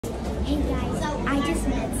Hey guys, I just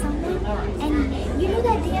met someone, and you know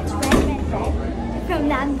that dance Red from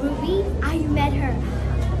that movie? I met her.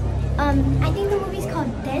 I think the movie's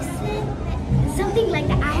called Descendants, something like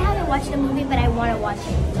that. I haven't watched the movie, but I want to watch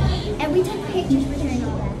it. And we took pictures with her and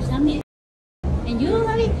all that. And you don't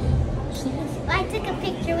have it? I took a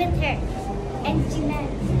picture with her, and she met,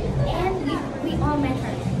 and we all met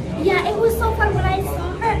her. Yeah, it was so fun. When I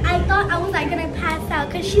saw her, I thought I was like gonna pass out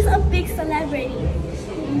because she's a big celebrity.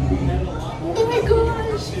 Oh my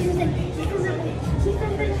gosh, she's from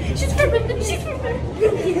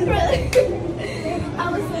I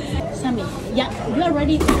was so excited. Sammy, yeah, you are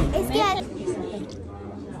ready. It's good.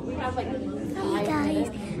 Hey guys,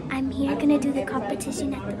 I'm here gonna do the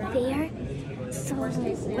competition at the fair. So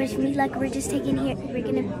wish me luck. We're just taking here. We're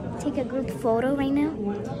gonna take a group photo right now.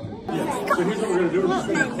 So here's what we're gonna do. We're just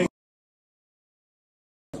gonna take.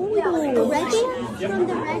 The red from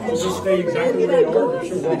the red. Just stay exactly where you are.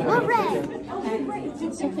 What red?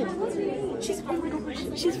 She's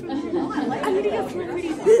from. I'm gonna get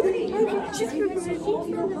pretty. She's from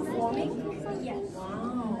performing. Yes.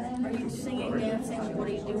 Wow. Are you singing, dancing? What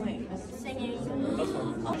are you doing? Singing.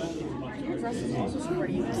 Your dress is also super.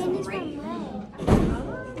 You look so great.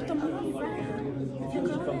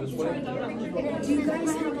 Do you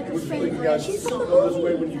guys have like a favorite? You guys go this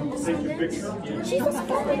way when you take your picture. She's a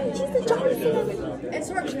star. She's a Johnson. It's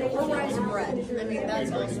her rising red. I mean,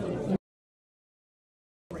 that's awesome.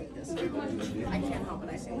 I can't help it.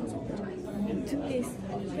 I sing those all the time.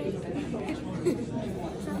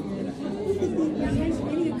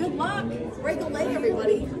 Good luck. Break a leg,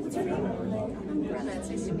 everybody. What's her name? Brenna. It's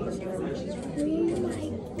nice to meet you.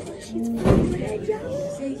 She's from red.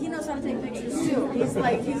 See, he knows how to take pictures too. He's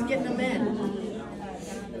getting them in.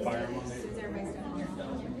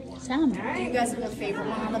 Sam. Do you guys have a favorite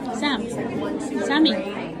one on the phone? Sam. He's like 1, 2, Sammy. 3.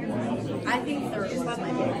 I think third was my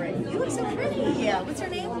favorite. You look so pretty. Yeah. What's her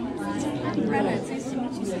name? Brenna. It's nice to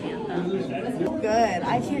meet you, Samantha. Good.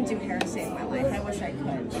 I can't do hair to save my life. I wish I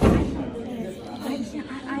could. I can't.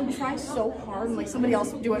 I try so hard. I'm like, somebody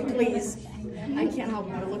else do it, please. I can't help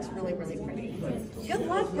it. It looks really, really pretty. Good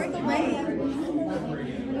luck. Break a leg.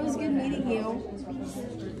 It was good meeting you.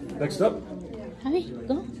 Next up. Hi,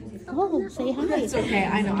 go. Oh, say hi. It's okay.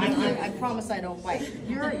 I know. I promise I don't bite.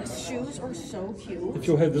 Your shoes are so cute. If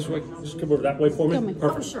you'll head this way, just come over that way for me. Come on. Oh,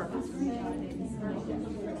 Perfect. sure.